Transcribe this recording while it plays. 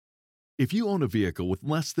If you own a vehicle with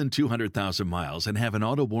less than 200,000 miles and have an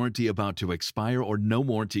auto warranty about to expire or no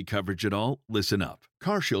warranty coverage at all, listen up.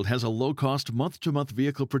 CarShield has a low-cost month-to-month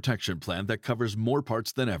vehicle protection plan that covers more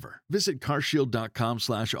parts than ever. Visit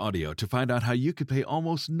carshield.com/audio to find out how you could pay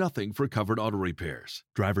almost nothing for covered auto repairs.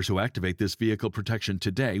 Drivers who activate this vehicle protection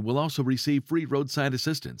today will also receive free roadside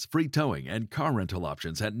assistance, free towing, and car rental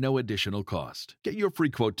options at no additional cost. Get your free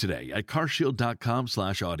quote today at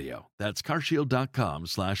carshield.com/audio. That's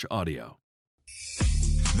carshield.com/audio.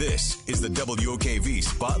 This is the WOKV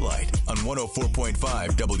Spotlight on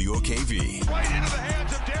 104.5 WOKV. Right into the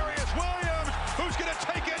hands of Darius Williams, who's going to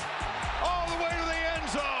take it all the way to the end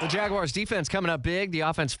zone. The Jaguars defense coming up big. The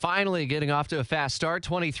offense finally getting off to a fast start.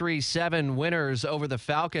 23-7 winners over the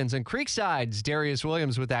Falcons. And Creekside's Darius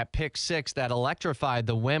Williams with that pick six that electrified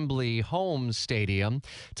the Wembley home stadium.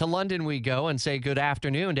 To London we go and say good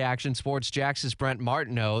afternoon to Action Sports Jax's Brent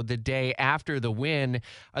Martineau the day after the win.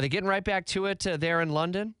 Are they getting right back to it there in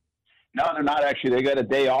London? No, they're not actually. They got a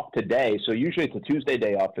day off today. So usually it's a Tuesday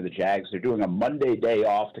day off for the Jags. They're doing a Monday day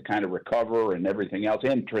off to kind of recover and everything else,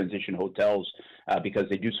 and transition hotels because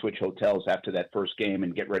they do switch hotels after that first game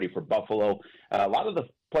and get ready for Buffalo. A lot of the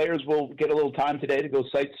players will get a little time today to go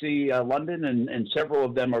sightsee London, and several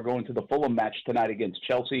of them are going to the Fulham match tonight against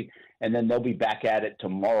Chelsea, and then they'll be back at it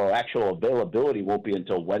tomorrow. Actual availability won't be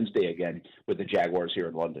until Wednesday again with the Jaguars here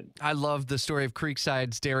in London. I love the story of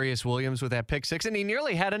Creekside's Darius Williams with that pick six, and he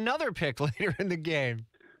nearly had another pick later in the game.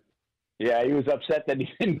 Yeah, he was upset that he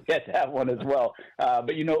didn't get that one as well.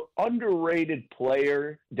 But, underrated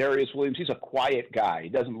player, Darius Williams, he's a quiet guy. He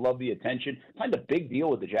doesn't love the attention. Signed a big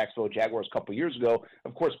deal with the Jacksonville Jaguars a couple years ago.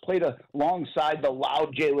 Of course, played alongside the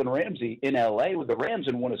loud Jalen Ramsey in L.A. with the Rams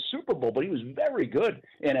and won a Super Bowl, but he was very good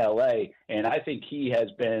in L.A., and I think he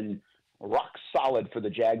has been rock solid for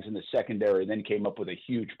the Jags in the secondary, and then came up with a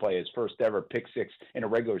huge play, his first ever pick six in a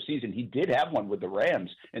regular season. He did have one with the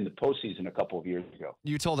Rams in the postseason a couple of years ago.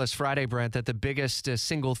 You told us Friday, Brent, that the biggest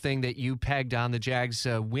single thing that you pegged on the Jags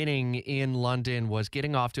winning in London was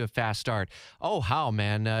getting off to a fast start. Oh, how,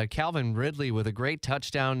 man. Calvin Ridley with a great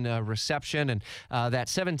touchdown reception, and that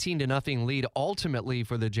 17-0 lead ultimately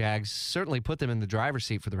for the Jags certainly put them in the driver's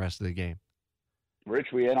seat for the rest of the game. Rich,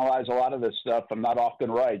 we analyze a lot of this stuff. I'm not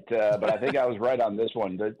often right, but I think I was right on this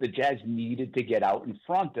one. The Jags needed to get out in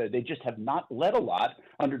front. They just have not led a lot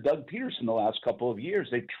under Doug Peterson the last couple of years.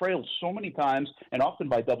 They've trailed so many times, and often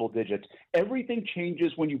by double digits. Everything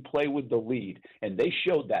changes when you play with the lead, and they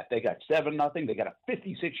showed that. They got 7-0. They got a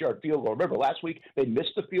 56-yard field goal. Remember, last week they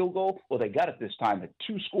missed the field goal? Well, they got it this time, a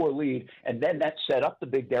 2-score lead, and then that set up the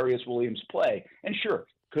big Darius Williams play. And sure,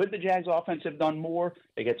 could the Jags offense have done more?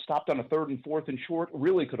 They get stopped on a 3rd and 4th and short.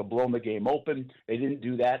 Really could have blown the game open. They didn't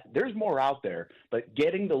do that. There's more out there, but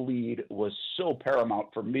getting the lead was so paramount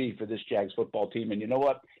for me for this Jags football team. And you know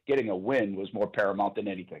what? Getting a win was more paramount than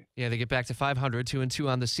anything. Yeah, they get back to 500, 2-2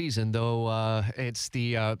 on the season, though it's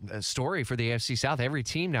the story for the AFC South. Every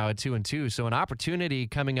team now at 2-2, so an opportunity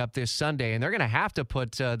coming up this Sunday, and they're going to have to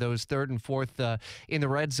put those 3rd and 4th in the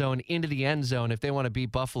red zone into the end zone if they want to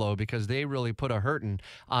beat Buffalo, because they really put a hurting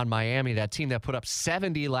on Miami, that team that put up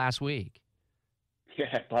 70 last week.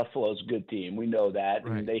 Yeah, Buffalo's a good team. We know that.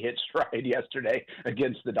 Right. And they hit stride yesterday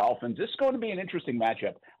against the Dolphins. This is going to be an interesting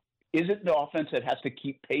matchup. Is it the offense that has to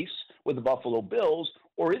keep pace with the Buffalo Bills,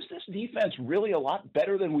 or is this defense really a lot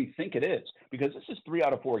better than we think it is? Because this is 3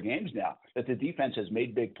 out of 4 games now that the defense has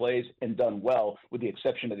made big plays and done well, with the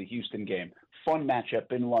exception of the Houston game. Fun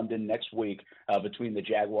matchup in London next week between the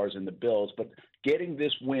Jaguars and the Bills. But getting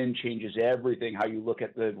this win changes everything, how you look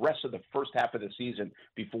at the rest of the first half of the season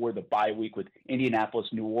before the bye week, with Indianapolis,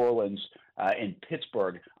 New Orleans, and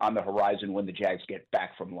Pittsburgh on the horizon when the Jags get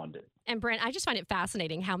back from London. And Brent, I just find it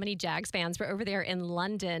fascinating how many Jags fans were over there in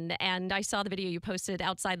London. And I saw the video you posted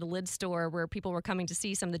outside the Lid store where people were coming to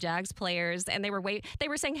see some of the Jags players, and they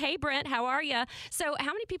were saying, "Hey, Brent, how are you?" So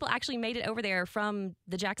how many people actually made it over there from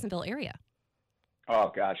the Jacksonville area?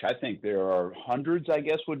 Oh, gosh, I think there are hundreds, I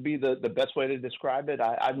guess, would be the best way to describe it.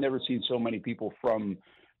 I've never seen so many people from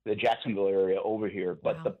the Jacksonville area over here.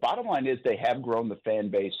 But Wow. The bottom line is they have grown the fan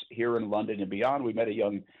base here in London and beyond. We met a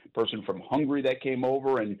young person from Hungary that came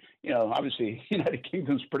over, and, obviously, United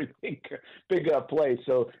Kingdom's a pretty big place.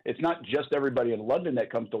 So it's not just everybody in London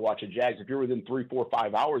that comes to watch a Jags. If you're within 3, 4,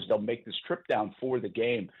 5 hours, they'll make this trip down for the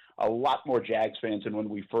game. A lot more Jags fans than when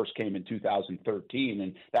we first came in 2013.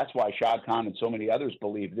 And that's why Shad Khan and so many others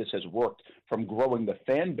believe this has worked, from growing the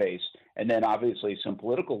fan base. And then obviously some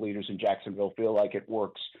political leaders in Jacksonville feel like it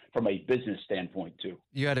works from a business standpoint too.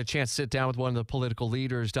 You had a chance to sit down with one of the political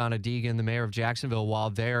leaders, Donna Deegan, the mayor of Jacksonville,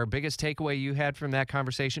 while there. Biggest takeaway you had from that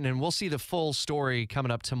conversation? And we'll see the full story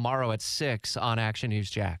coming up tomorrow at 6 on Action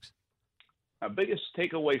News Jax. Biggest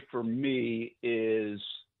takeaway for me is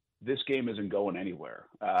this game isn't going anywhere.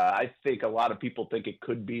 I think a lot of people think it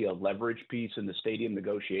could be a leverage piece in the stadium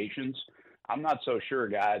negotiations. I'm not so sure,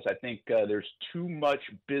 guys. I think there's too much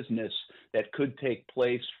business that could take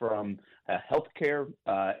place from a healthcare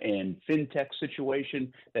and fintech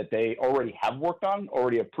situation that they already have worked on,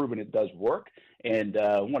 already have proven it does work. And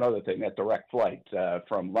one other thing, that direct flight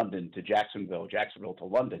from London to Jacksonville to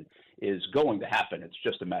London is going to happen. It's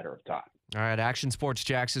just a matter of time. All right, Action Sports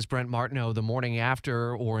Jax' Brent Martineau the morning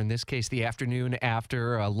after, or in this case, the afternoon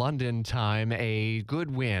after London time. A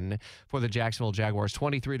good win for the Jacksonville Jaguars,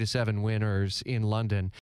 23-7 winners in London.